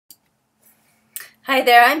Hi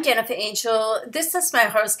there, I'm Jennifer Angel. This is my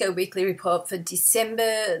horoscope weekly report for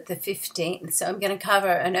December the 15th. So I'm going to cover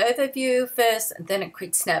an overview first and then a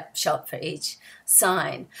quick snapshot for each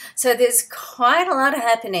sign. So there's quite a lot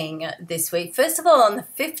happening this week. First of all, on the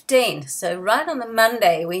 15th, so right on the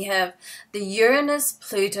Monday, we have the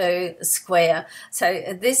Uranus-Pluto square.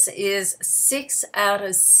 So this is 6 out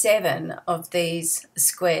of 7 of these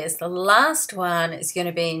squares. The last one is going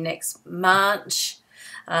to be next March.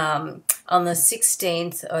 On the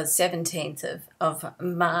 16th or 17th of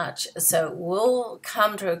March. So we'll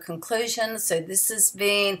come to a conclusion. So this has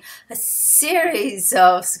been a series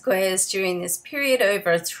of squares during this period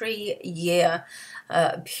over a 3-year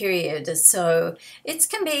period. So it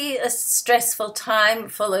can be a stressful time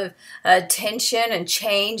full of tension and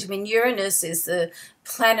change. I mean, Uranus is the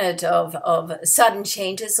planet of sudden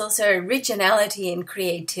changes, also originality and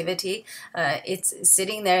creativity. It's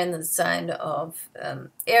sitting there in the sign of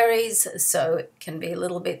Aries, so it can be a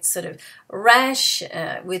little bit sort of rash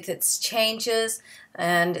with its changes.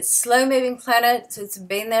 And it's a slow-moving planet, so it's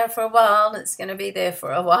been there for a while, it's going to be there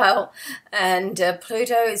for a while. And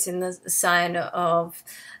Pluto is in the sign of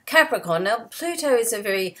Capricorn. Now, Pluto is a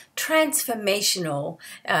very transformational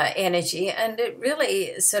energy, and it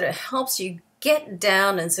really sort of helps you get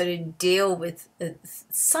down and sort of deal with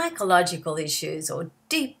psychological issues or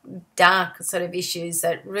deep, dark sort of issues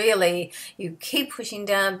that really you keep pushing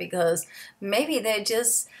down because maybe they're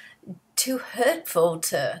just too hurtful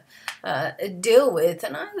to deal with.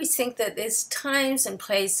 And I always think that there's times and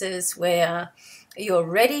places where you're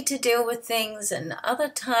ready to deal with things and other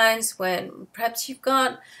times when perhaps you've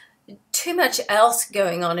got too much else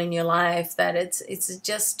going on in your life that it's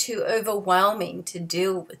just too overwhelming to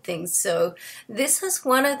deal with things. So this is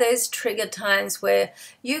one of those trigger times where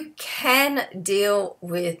you can deal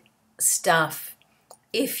with stuff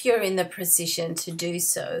if you're in the position to do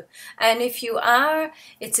so. And if you are,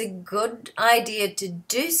 it's a good idea to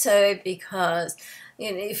do so because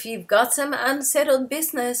if you've got some unsettled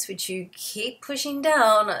business which you keep pushing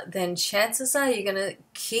down, then chances are you're going to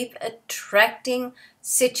keep attracting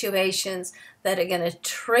situations that are going to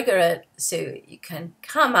trigger it. So you can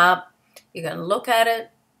come up, you can look at it,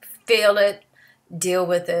 feel it, deal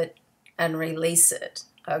with it, and release it.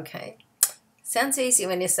 Okay. Sounds easy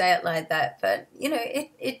when you say it like that, but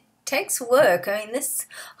it takes work. I mean, this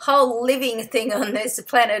whole living thing on this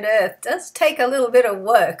planet Earth does take a little bit of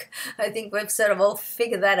work. I think we've sort of all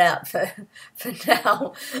figured that out for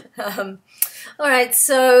now. All right,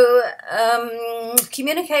 so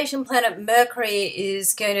communication planet Mercury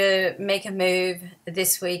is going to make a move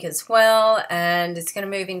this week as well, and it's going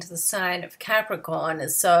to move into the sign of Capricorn.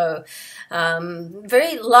 So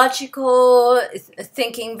very logical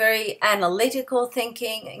thinking, very analytical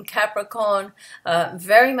thinking in Capricorn,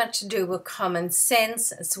 very much to do with common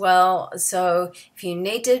sense as well. So if you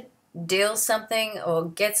need to deal something or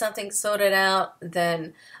get something sorted out,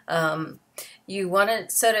 then you want to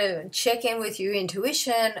sort of check in with your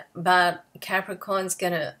intuition, but Capricorn's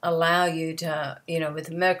going to allow you to,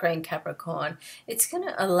 with Mercury and Capricorn, it's going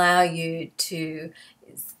to allow you to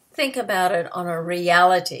think about it on a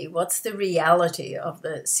reality. What's the reality of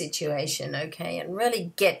the situation, okay? And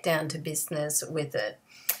really get down to business with it.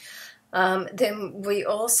 Then we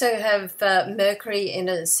also have Mercury in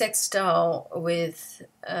a sextile with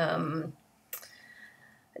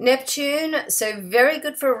Neptune, so very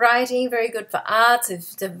good for writing, very good for arts.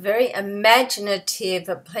 It's a very imaginative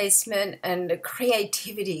placement, and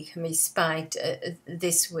creativity can be spiked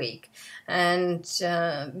this week. And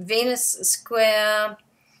Venus square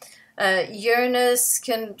Uranus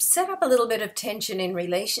can set up a little bit of tension in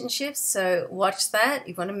relationships, so watch that.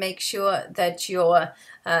 You want to make sure that your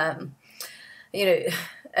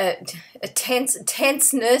a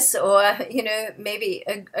tenseness or maybe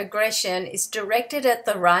aggression is directed at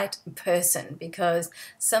the right person, because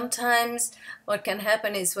sometimes what can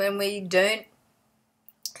happen is when we don't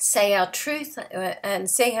say our truth and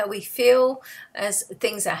say how we feel as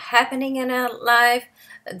things are happening in our life,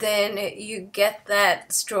 then you get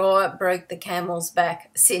that straw broke the camel's back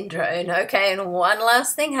syndrome, okay? And one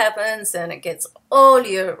last thing happens and it gets all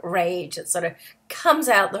your rage. It sort of comes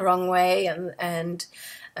out the wrong way, and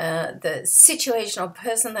the situational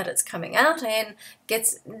person that it's coming out in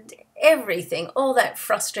gets everything, all that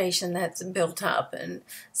frustration that's built up. And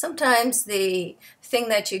sometimes the thing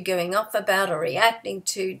that you're going off about or reacting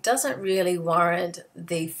to doesn't really warrant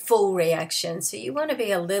the full reaction. So you want to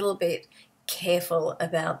be a little bit careful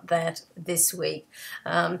about that this week.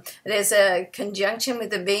 There's a conjunction with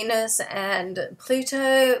the Venus and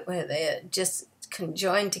Pluto where they're just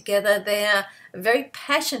conjoined together there. A very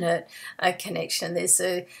passionate connection. There's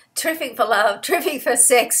a terrific for love, terrific for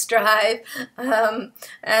sex drive,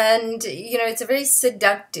 and you know, it's a very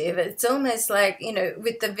seductive. It's almost like, you know,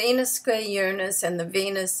 with the Venus square Uranus and the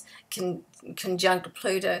Venus conjunct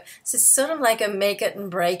Pluto, so it's sort of like a make it and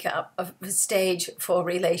break up of a stage for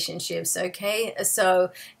relationships. Okay,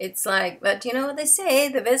 so it's like, but you know what they say,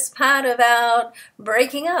 the best part about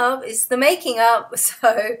breaking up is the making up.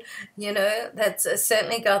 So you know, that's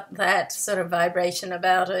certainly got that sort of vibration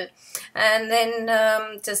about it. And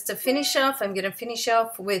then just to finish off, I'm going to finish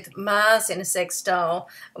off with Mars in a sextile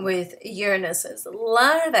with Uranus. There's a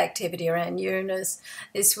lot of activity around Uranus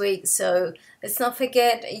this week, so let's not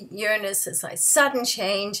forget Uranus is like sudden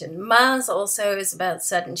change, and Mars also is about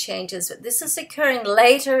sudden changes, but this is occurring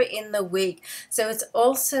later in the week. So it's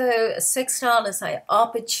also a sextile as like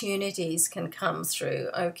opportunities can come through,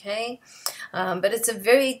 okay? But it's a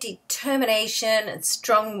very determination and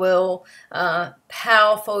strong will,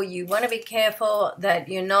 powerful. You want to be careful that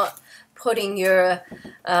you're not putting your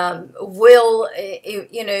will,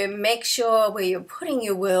 you know, make sure where you're putting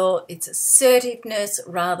your will, it's assertiveness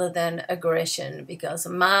rather than aggression, because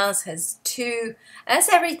Mars has two, as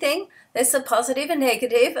everything, there's a positive and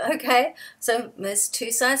negative, okay? So there's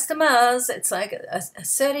two sides to Mars. It's like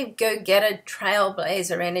assertive, go-getter,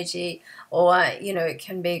 trailblazer energy, or, you know, it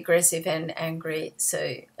can be aggressive and angry.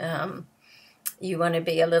 So you want to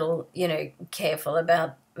be a little, you know, careful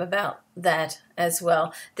about that as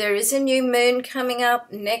well. There is a new moon coming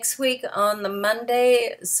up next week on the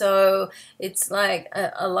Monday, so it's like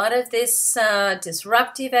a lot of this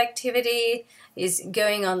disruptive activity is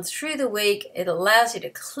going on through the week. It allows you to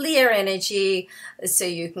clear energy so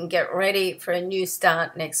you can get ready for a new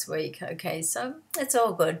start next week. Okay, so it's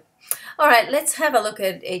all good. All right, let's have a look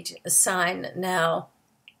at each sign now.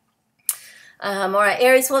 All right,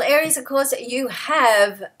 Aries. Well, Aries, of course, you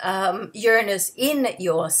have Uranus in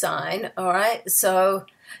your sign, all right? So,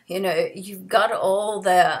 you know, you've got all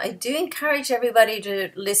the... I do encourage everybody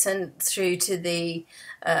to listen through to the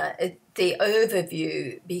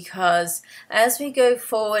overview, because as we go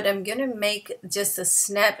forward, I'm going to make just a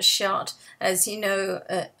snapshot. As you know,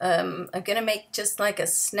 I'm going to make just like a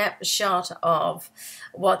snapshot of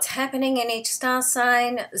what's happening in each star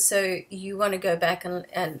sign. So you want to go back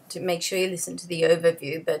and to make sure you listen to the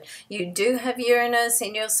overview. But you do have Uranus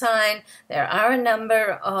in your sign. There are a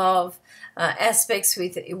number of aspects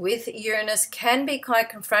with Uranus can be quite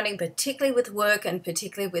confronting, particularly with work and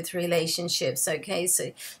particularly with relationships. Okay,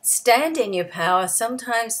 so stand in your power.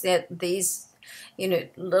 Sometimes that these, you know,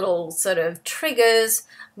 little sort of triggers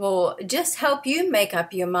will just help you make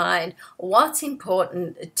up your mind what's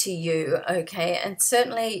important to you, okay? And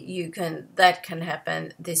certainly that can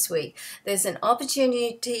happen this week. There's an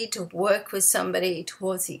opportunity to work with somebody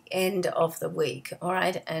towards the end of the week, all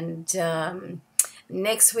right? And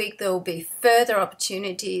next week, there will be further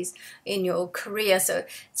opportunities in your career. So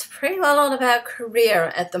it's pretty well all about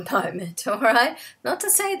career at the moment, all right? Not to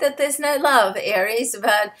say that there's no love, Aries,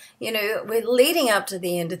 but, you know, we're leading up to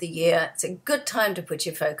the end of the year. It's a good time to put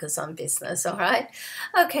your focus on business, all right?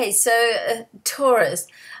 Okay, so Taurus.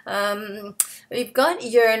 We've got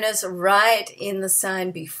Uranus right in the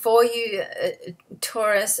sign before you,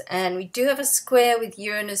 Taurus, and we do have a square with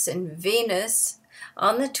Uranus and Venus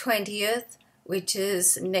on the 20th. Which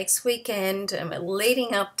is next weekend, and we're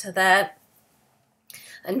leading up to that.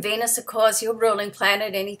 And Venus, of course, your ruling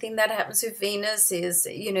planet. Anything that happens with Venus is,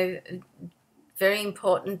 you know, very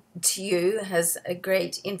important to you, has a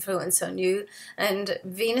great influence on you. And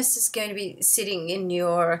Venus is going to be sitting in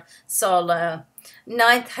your solar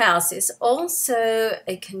 9th house. Is also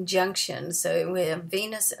a conjunction, so where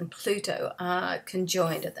Venus and Pluto are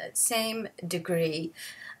conjoined at that same degree.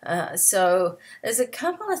 So there's a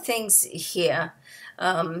couple of things here.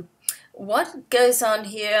 What goes on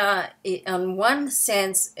here, on one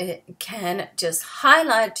sense, it can just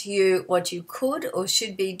highlight to you what you could or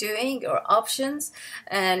should be doing, or options.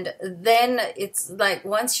 And then it's like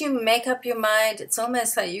once you make up your mind, it's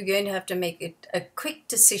almost like you're going to have to make a quick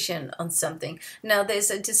decision on something. Now, there's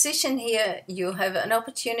a decision here. You have an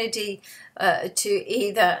opportunity to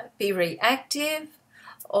either be reactive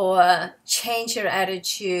or change your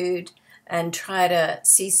attitude and try to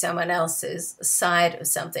see someone else's side of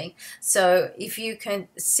something. So if you can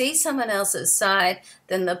see someone else's side,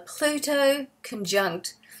 then the Pluto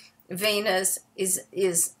conjunct Venus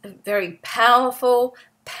is very powerful,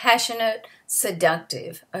 passionate,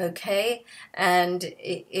 seductive, okay? And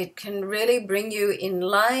it can really bring you in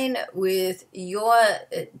line with your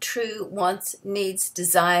true wants, needs,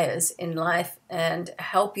 desires in life, and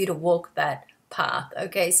help you to walk that path.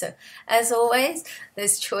 Okay, so as always,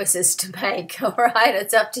 there's choices to make. All right,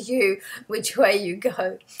 it's up to you which way you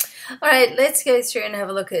go. All right, let's go through and have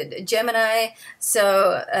a look at Gemini.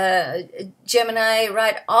 So Gemini,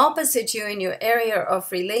 right opposite you in your area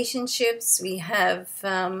of relationships, we have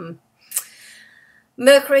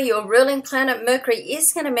Mercury, your ruling planet. Mercury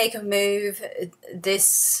is going to make a move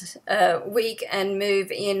this week and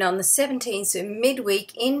move in on the 17th, so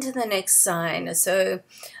midweek into the next sign. So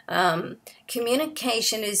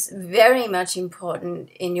communication is very much important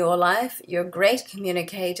in your life. You're a great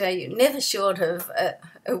communicator. You're never short of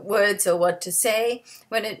words or what to say.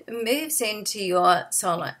 When it moves into your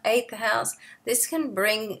solar 8th house, this can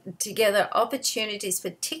bring together opportunities,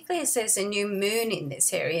 particularly as there's a new moon in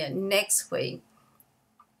this area next week.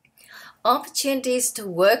 Opportunities to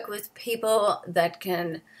work with people that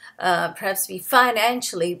can perhaps be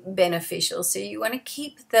financially beneficial. So you want to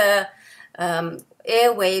keep the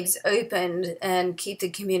airwaves open and keep the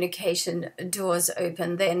communication doors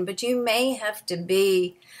open then. But you may have to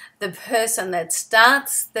be the person that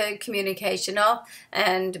starts the communication off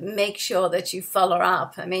and make sure that you follow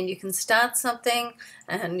up. I mean, you can start something,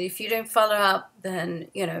 and if you don't follow up, then,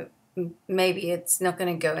 you know, maybe it's not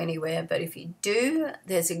going to go anywhere. But if you do,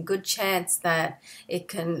 there's a good chance that it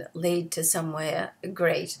can lead to somewhere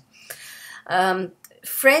great.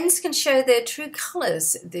 Friends can show their true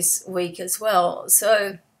colors this week as well.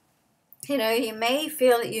 So, you know, you may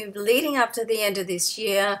feel that you're leading up to the end of this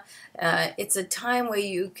year. It's a time where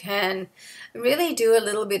you can really do a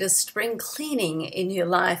little bit of spring cleaning in your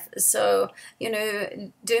life. So, you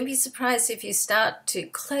know, don't be surprised if you start to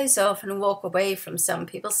close off and walk away from some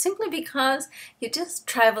people simply because you're just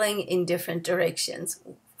traveling in different directions,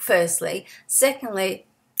 firstly. Secondly,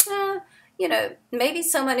 you know, maybe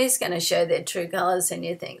someone is going to show their true colors and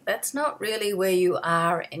you think that's not really where you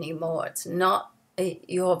are anymore. It's not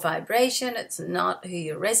your vibration, it's not who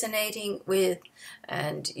you're resonating with,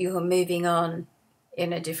 and you're moving on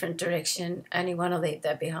in a different direction and you want to leave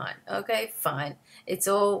that behind. Okay, fine. It's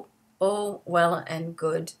all well and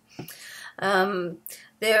good.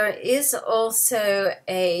 There is also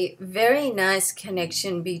a very nice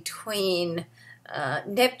connection between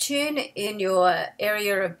Neptune in your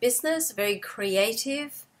area of business, very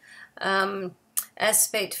creative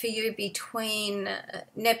aspect for you between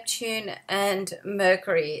Neptune and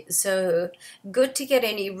Mercury. So good to get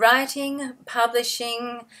any writing,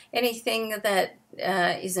 publishing, anything that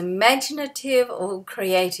is imaginative or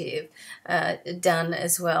creative done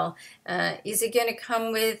as well. Is it going to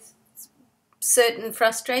come with certain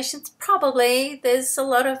frustrations? Probably. There's a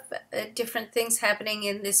lot of different things happening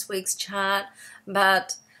in this week's chart,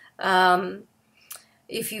 but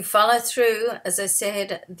if you follow through, as I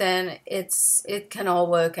said, then it can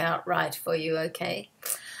all work out right for you, okay?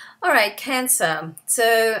 All right, Cancer.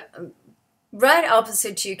 So right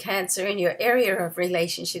opposite you, Cancer, in your area of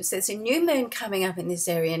relationships, there's a new moon coming up in this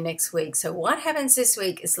area next week. So what happens this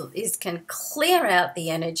week is can clear out the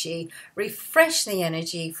energy, refresh the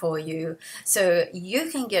energy for you, so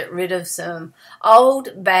you can get rid of some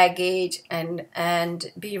old baggage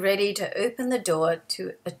and be ready to open the door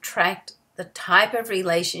to attract the type of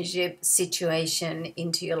relationship situation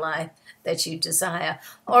into your life that you desire.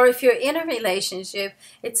 Or if you're in a relationship,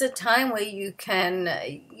 it's a time where you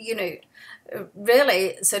can, you know,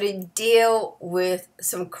 really sort of deal with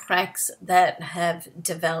some cracks that have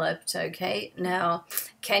developed, okay? Now,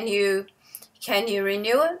 can you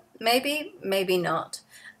renew it? Maybe, maybe not.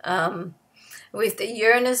 With the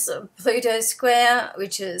Uranus-Pluto square,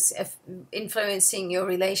 which is influencing your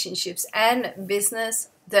relationships and business,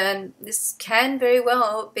 then this can very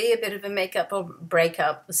well be a bit of a makeup or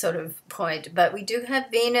breakup sort of point. But we do have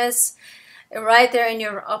Venus right there in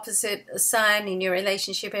your opposite sign in your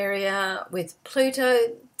relationship area with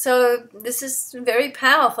Pluto. So this is very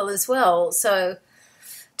powerful as well. So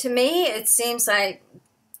to me, it seems like,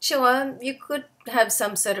 sure, you could have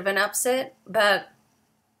some sort of an upset, but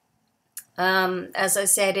as I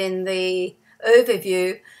said in the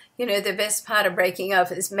overview, you know, the best part of breaking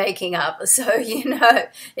up is making up. So, you know,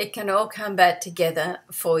 it can all come back together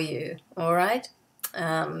for you, all right?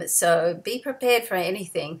 So be prepared for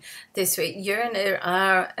anything this week. There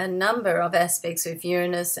are a number of aspects with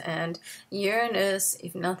Uranus, and Uranus,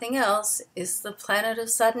 if nothing else, is the planet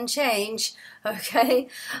of sudden change. Okay,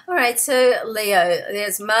 all right. So Leo,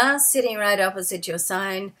 there's Mars sitting right opposite your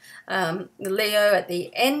sign. Leo, at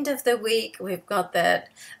the end of the week, we've got that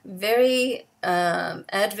very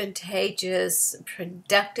advantageous,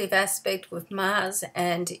 productive aspect with Mars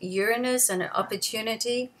and Uranus, and an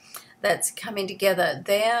opportunity that's coming together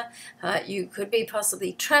there. You could be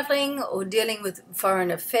possibly traveling or dealing with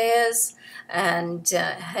foreign affairs, and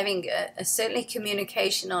having certainly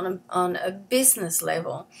communication on a business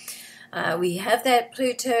level. We have that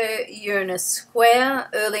Pluto-Uranus square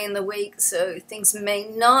early in the week, so things may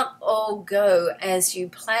not all go as you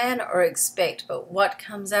plan or expect, but what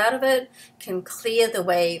comes out of it can clear the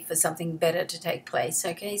way for something better to take place,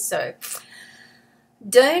 okay? So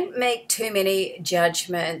don't make too many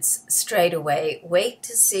judgments straight away. Wait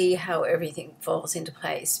to see how everything falls into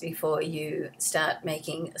place before you start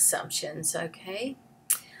making assumptions, okay?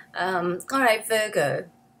 All right, Virgo.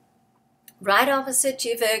 Right opposite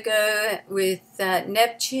you, Virgo, with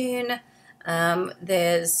Neptune,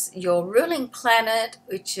 there's your ruling planet,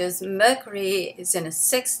 which is Mercury, is in a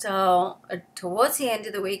sextile towards the end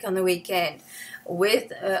of the week on the weekend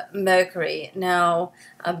with Mercury. Now,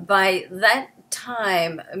 by that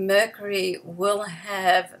time, Mercury will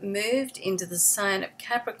have moved into the sign of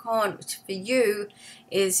Capricorn, which for you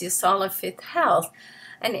is your solar fifth house,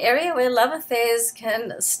 an area where love affairs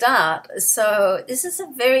can start. So this is a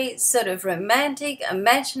very sort of romantic,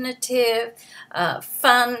 imaginative,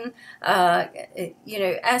 fun,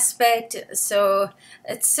 aspect. So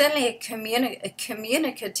it's certainly a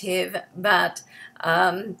communicative, but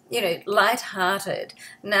light-hearted.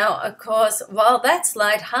 Now, of course, while that's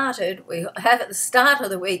light-hearted, we have at the start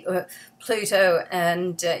of the week Pluto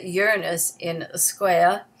and Uranus in a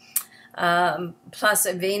square, plus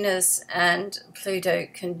a Venus and Pluto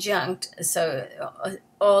conjunct, so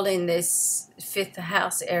all in this fifth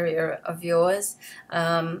house area of yours.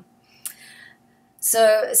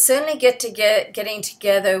 So certainly getting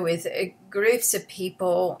together with groups of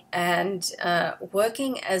people and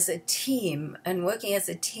working as a team, and working as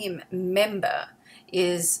a team member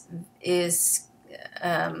is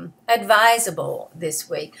advisable this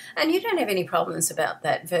week. And you don't have any problems about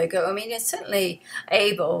that, Virgo. I mean, you're certainly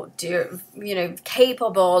able to,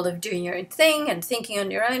 capable of doing your own thing and thinking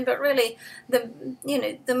on your own, but really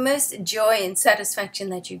the most joy and satisfaction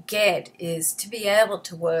that you get is to be able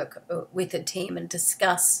to work with a team and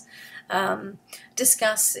discuss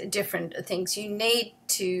different things. You need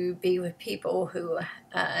to be with people who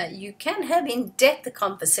you can have in-depth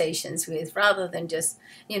conversations with, rather than just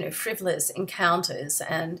frivolous encounters,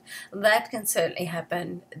 and that can certainly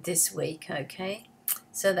happen this week, okay?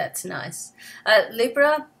 So that's nice.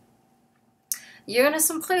 Libra, Uranus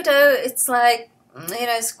and Pluto, it's like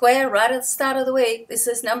square right at the start of the week. This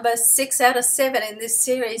is number 6 out of 7 in this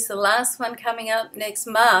series, the last one coming up next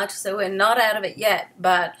March, so we're not out of it yet,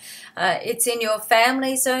 but it's in your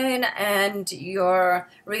family zone and your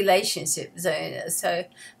relationship zone. So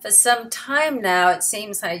for some time now, it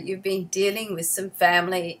seems like you've been dealing with some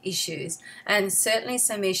family issues, and certainly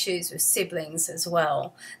some issues with siblings as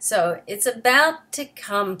well. So it's about to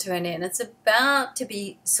come to an end. It's about to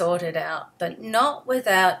be sorted out, but not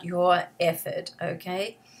without your effort,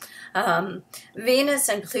 okay? Venus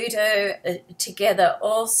and Pluto together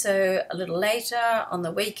also a little later on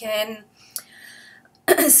the weekend.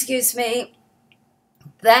 Excuse me.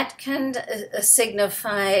 That can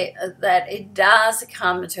signify that it does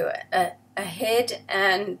come to a head,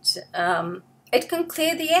 and it can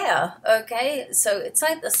clear the air, okay? So it's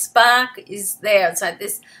like the spark is there. It's like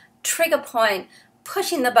this trigger point,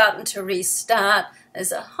 pushing the button to restart.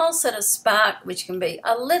 There's a whole sort of spark which can be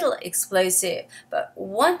a little explosive, but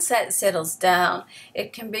once that settles down,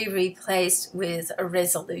 it can be replaced with a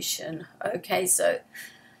resolution, okay? So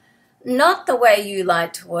not the way you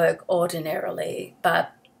like to work ordinarily,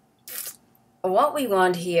 but what we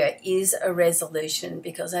want here is a resolution,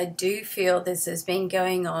 because I do feel this has been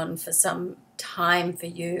going on for some time for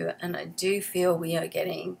you, and I do feel we are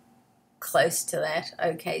getting close to that,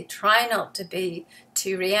 okay? Try not to be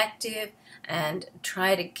too reactive, and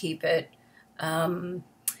try to keep it, on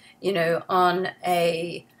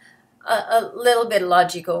a little bit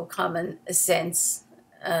logical, common sense.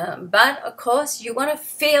 But of course, you want to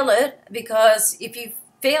feel it, because if you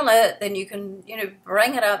feel it, then you can,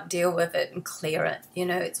 bring it up, deal with it, and clear it.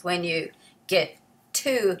 It's when you get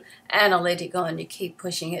too analytical and you keep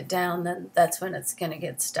pushing it down, then that's when it's going to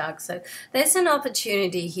get stuck. So there's an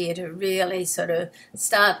opportunity here to really sort of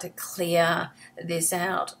start to clear this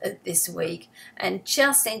out this week, and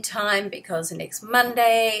just in time, because next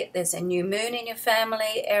Monday there's a new moon in your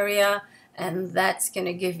family area, and that's going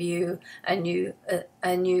to give you a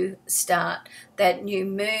new start. That new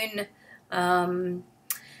moon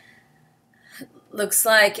looks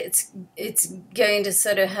like it's going to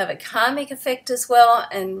sort of have a karmic effect as well,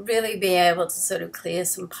 and really be able to sort of clear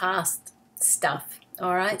some past stuff.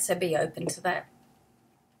 All right, so be open to that.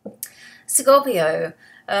 Scorpio.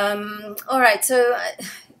 All right, so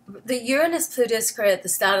the Uranus-Pluto square at the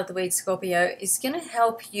start of the week, Scorpio, is going to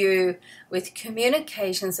help you with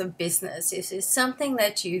communications of business. If there's something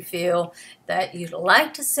that you feel that you'd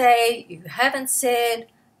like to say, you haven't said,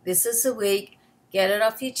 this is the week. Get it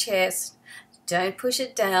off your chest. Don't push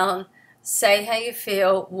it down. Say how you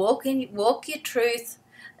feel. Walk your truth,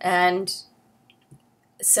 and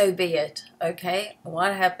so be it. Okay?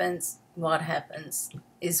 What happens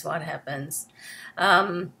is what happens.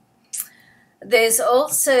 There's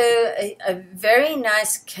also a very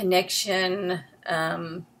nice connection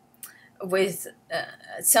with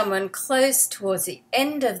someone close towards the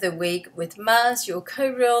end of the week, with Mars, your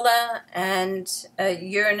co-ruler, and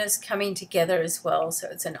Uranus coming together as well. So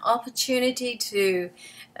it's an opportunity to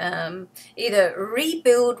either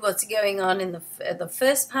rebuild what's going on in the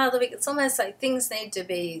first part of the week. It's almost like things need to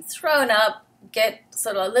be thrown up, get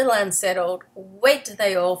sort of a little unsettled, wait till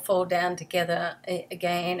they all fall down together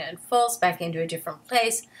again and falls back into a different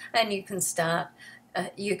place, and you can start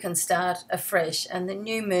afresh. And the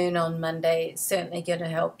new moon on Monday is certainly going to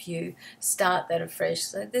help you start that afresh.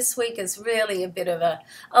 So this week is really a bit of a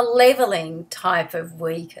leveling type of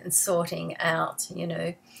week, and sorting out, you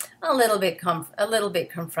know, a little bit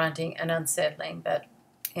confronting and unsettling, but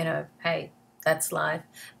you know, hey, that's life.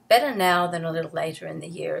 Better now than a little later in the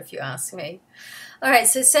year, if you ask me. All right,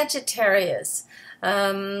 so Sagittarius.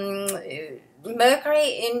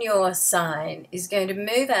 Mercury in your sign is going to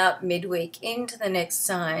move out midweek into the next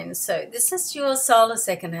sign. So this is your solar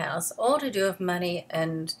second house, all to do with money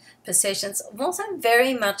and possessions. Also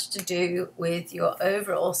very much to do with your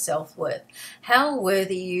overall self-worth. How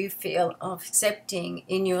worthy you feel of accepting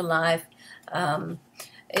in your life,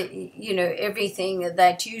 you know, everything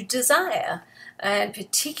that you desire. And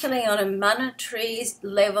particularly on a monetary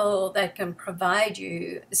level that can provide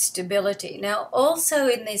you stability. Now, also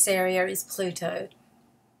in this area is Pluto.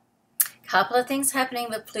 Couple of things happening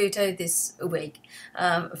with Pluto this week.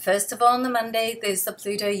 First of all, on the Monday, there's the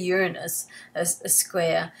Pluto-Uranus a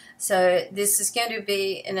square. So this is going to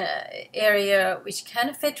be in an area which can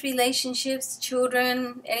affect relationships,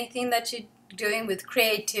 children, anything that you're doing with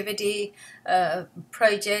creativity,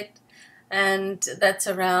 project. And that's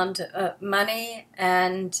around money.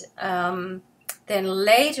 And then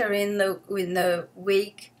later in the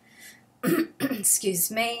week, excuse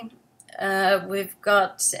me, we've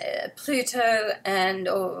got Pluto, and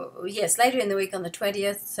later in the week on the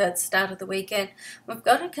 20th, so at the start of the weekend, we've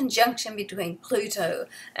got a conjunction between Pluto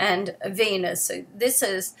and Venus. So this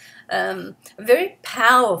is a very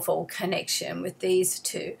powerful connection with these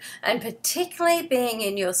two, and particularly being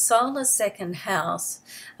in your solar second house.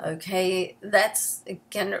 Okay, that's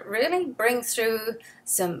can really bring through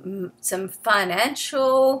some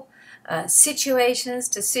financial situations,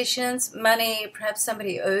 decisions, money. Perhaps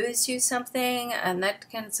somebody owes you something, and that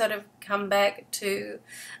can sort of come back to.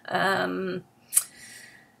 And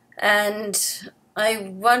I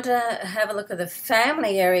want to have a look at the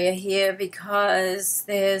family area here, because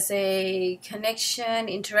there's a connection,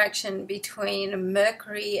 interaction between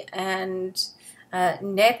Mercury and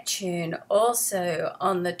Neptune also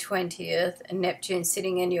on the 20th, and Neptune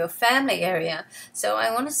sitting in your family area. So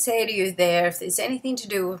I want to say to you there, if there's anything to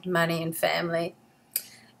do with money and family,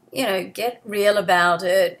 you know, get real about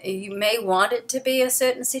it. You may want it to be a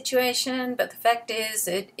certain situation, but the fact is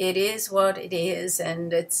it is what it is,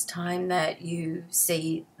 and it's time that you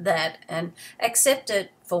see that and accept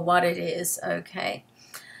it for what it is, okay?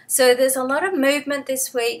 So there's a lot of movement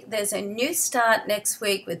this week. There's a new start next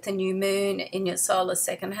week with the new moon in your solar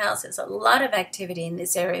second house. There's a lot of activity in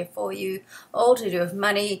this area for you, all to do with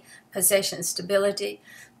money, possession, stability.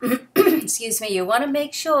 Excuse me. You want to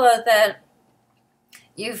make sure that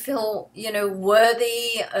you feel, you know,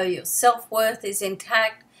 worthy, your self-worth is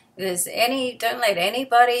intact. Don't let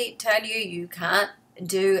anybody tell you you can't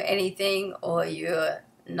do anything or you're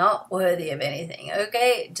not worthy of anything,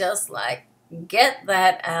 okay? Just like, get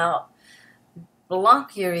that out,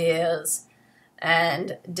 block your ears,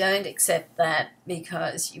 and don't accept that,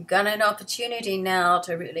 because you've got an opportunity now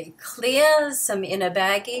to really clear some inner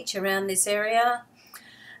baggage around this area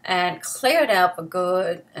and clear it out for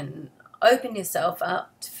good and open yourself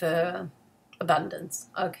up for abundance.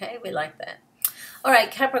 Okay, we like that. All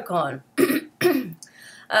right, Capricorn.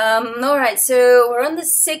 All right, so we're on the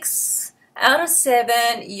 6 out of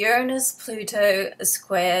 7 Uranus-Pluto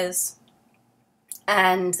squares.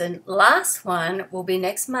 And the last one will be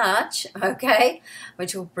next March, okay,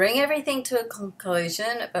 which will bring everything to a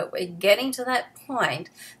conclusion, but we're getting to that point.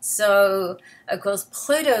 So, of course,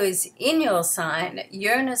 Pluto is in your sign.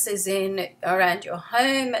 Uranus is in around your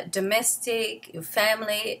home, domestic, your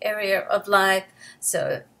family area of life.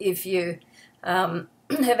 So if you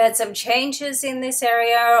have had some changes in this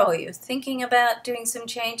area, or you're thinking about doing some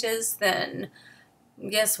changes, then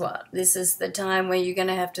guess what? This is the time where you're going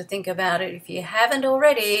to have to think about it if you haven't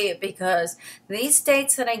already, because these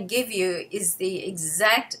dates that I give you is the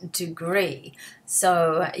exact degree.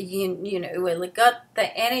 So, you know, we've got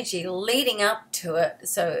the energy leading up to it.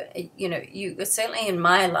 So, you know, certainly in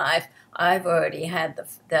my life, I've already had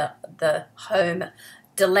the home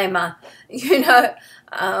dilemma, you know.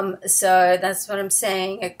 So that's what I'm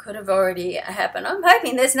saying. It could have already happened. I'm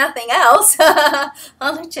hoping there's nothing else.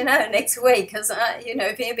 I'll let you know next week, because you know,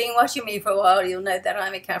 if you've been watching me for a while, you'll know that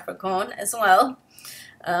I'm a Capricorn as well.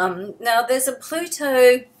 Now there's a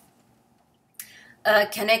Pluto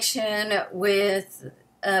connection with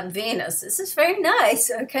Venus. This is very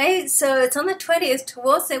nice, okay? So it's on the 20th,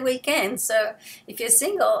 towards the weekend. So if you're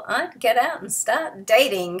single, I'd get out and start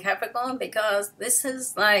dating, Capricorn, because this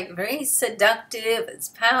is like very seductive, it's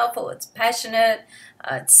powerful, it's passionate,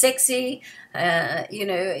 it's sexy. You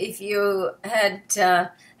know, if you had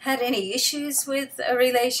any issues with a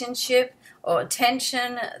relationship or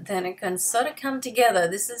tension, then it can sort of come together.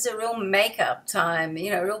 This is a real make-up time, you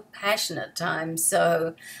know, real passionate time.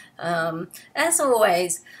 So as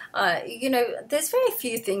always, you know, there's very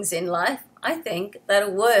few things in life, I think, that are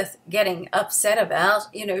worth getting upset about,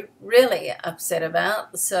 you know, really upset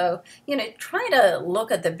about. So, you know, try to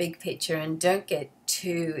look at the big picture and don't get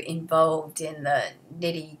too involved in the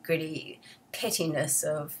nitty-gritty pettiness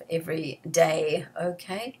of every day,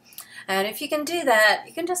 okay? And if you can do that,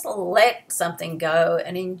 you can just let something go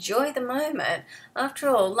and enjoy the moment. After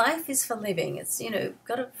all, life is for living. It's, you know,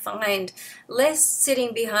 got to find less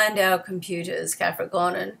sitting behind our computers,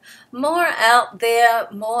 Capricorn, and more out there,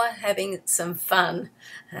 more having some fun.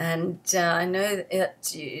 And I know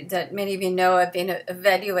that many of you know I've been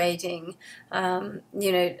evaluating,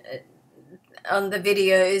 you know, on the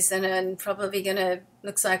videos, and probably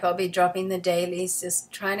looks like I'll be dropping the dailies,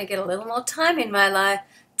 just trying to get a little more time in my life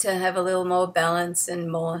to have a little more balance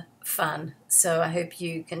and more fun. So I hope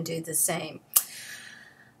you can do the same.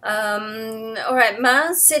 All right,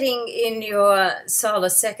 Mars sitting in your solar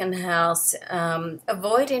second house.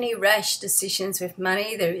 Avoid any rash decisions with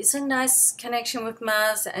money. There is a nice connection with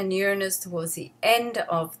Mars and Uranus towards the end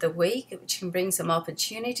of the week, which can bring some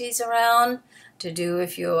opportunities around to do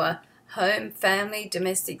with your home, family,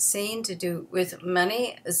 domestic scene, to do with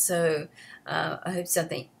money. So I hope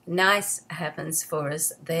something nice happens for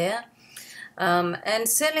us there. And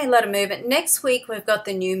certainly a lot of movement. Next week we've got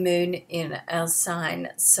the new moon in our sign.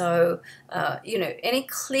 So, you know, any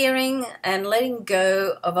clearing and letting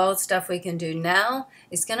go of old stuff we can do now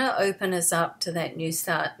is going to open us up to that new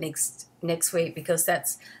start next week, because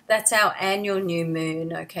that's our annual new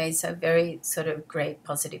moon, okay? So very sort of great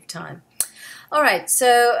positive time. All right,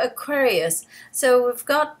 so Aquarius. So we've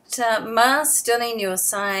got Mars still in your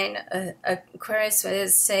sign. Aquarius,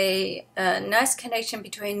 there's a nice connection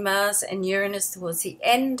between Mars and Uranus towards the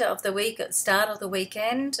end of the week, at start of the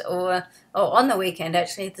weekend, or on the weekend,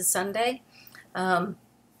 actually, the Sunday. And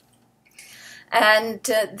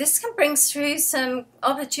this can bring through some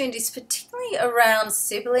opportunities, particularly around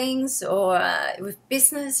siblings, or with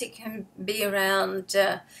business. It can be around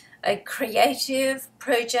a creative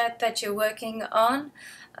project that you're working on.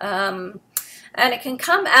 And it can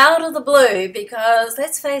come out of the blue, because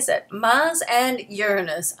let's face it, Mars and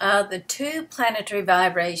Uranus are the two planetary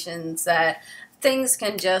vibrations that things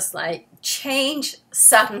can just like change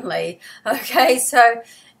suddenly. Okay, so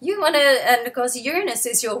you want to, and of course Uranus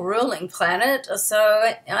is your ruling planet,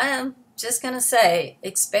 so I am just going to say,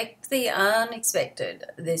 expect the unexpected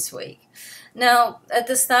this week. Now, at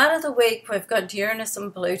the start of the week, we've got Uranus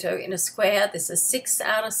and Pluto in a square. This is 6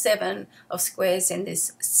 out of 7 of squares in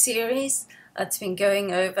this series. It's been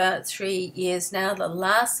going over 3 years now. The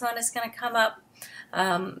last one is going to come up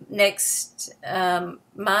next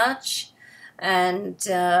March, and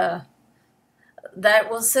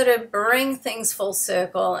that will sort of bring things full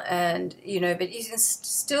circle. And, you know, but you can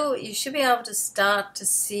you should be able to start to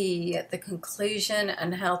see the conclusion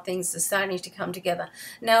and how things are starting to come together.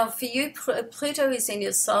 Now, for you, Pluto is in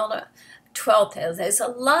your solar 12th house. There's a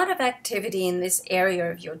lot of activity in this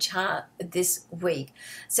area of your chart this week.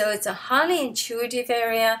 So it's a highly intuitive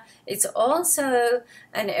area. It's also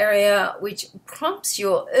an area which prompts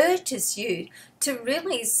you, or urges you to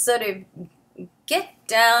really sort of get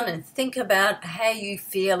down and think about how you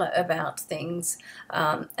feel about things,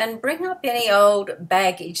 and bring up any old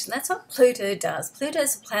baggage. And that's what Pluto does. Pluto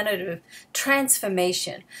is a planet of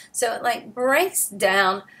transformation. So it like breaks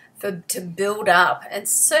down to build up. And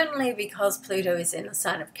certainly because Pluto is in the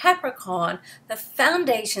sign of Capricorn, the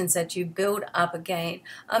foundations that you build up again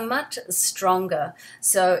are much stronger.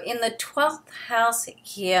 So in the 12th house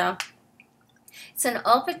here, it's an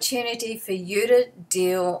opportunity for you to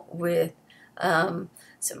deal with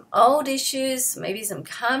some old issues, maybe some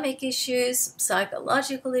karmic issues, some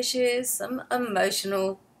psychological issues, some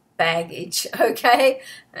emotional baggage, okay?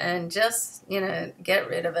 And just, get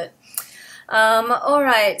rid of it. All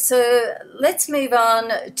right, so let's move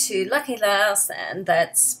on to lucky last, and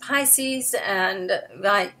that's Pisces. And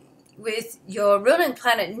right, with your ruling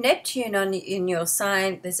planet Neptune in your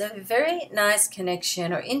sign, there's a very nice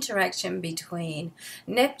connection or interaction between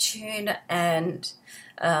Neptune and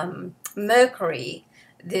Mercury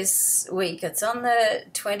this week. It's on the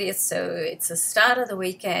 20th, so it's the start of the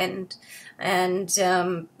weekend, and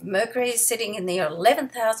Mercury is sitting in the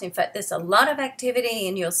 11th house. In fact, there's a lot of activity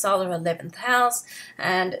in your solar 11th house,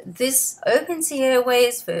 and this opens the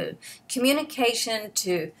airways for communication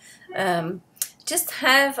to just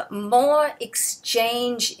have more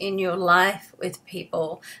exchange in your life with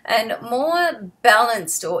people and more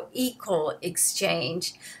balanced or equal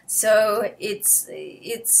exchange. So it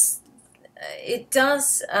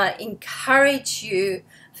does encourage you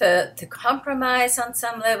to compromise on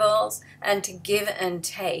some levels and to give and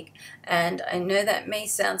take. And I know that may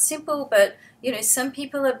sound simple, but some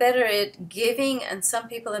people are better at giving and some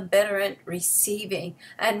people are better at receiving.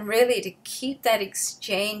 And really, to keep that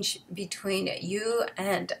exchange between you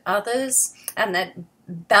and others and that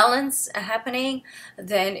balance happening,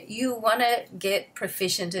 then you want to get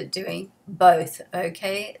proficient at doing both,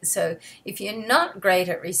 okay? So if you're not great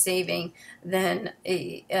at receiving, then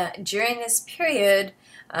during this period,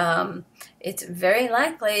 it's very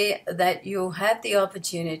likely that you'll have the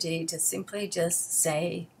opportunity to simply just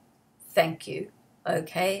say thank you,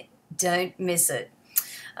 okay? Don't miss it.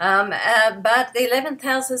 But the 11th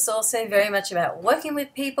house is also very much about working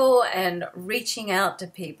with people and reaching out to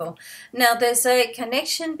people. Now, there's a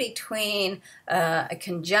connection between, a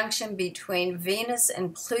conjunction between Venus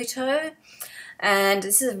and Pluto, and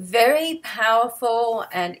this is very powerful.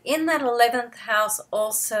 And in that 11th house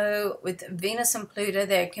also, with Venus and Pluto,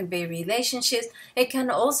 there can be relationships. It can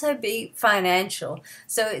also be financial.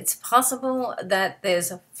 So it's possible that there's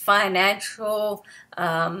a financial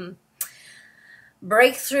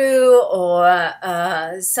breakthrough or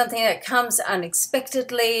something that comes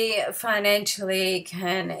unexpectedly financially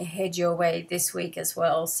can head your way this week as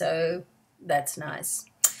well. So that's nice.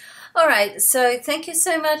 All right, so thank you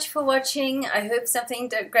so much for watching. I hope something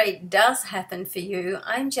great does happen for you.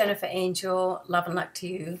 I'm Jennifer Angel. Love and luck to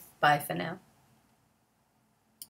you. Bye for now.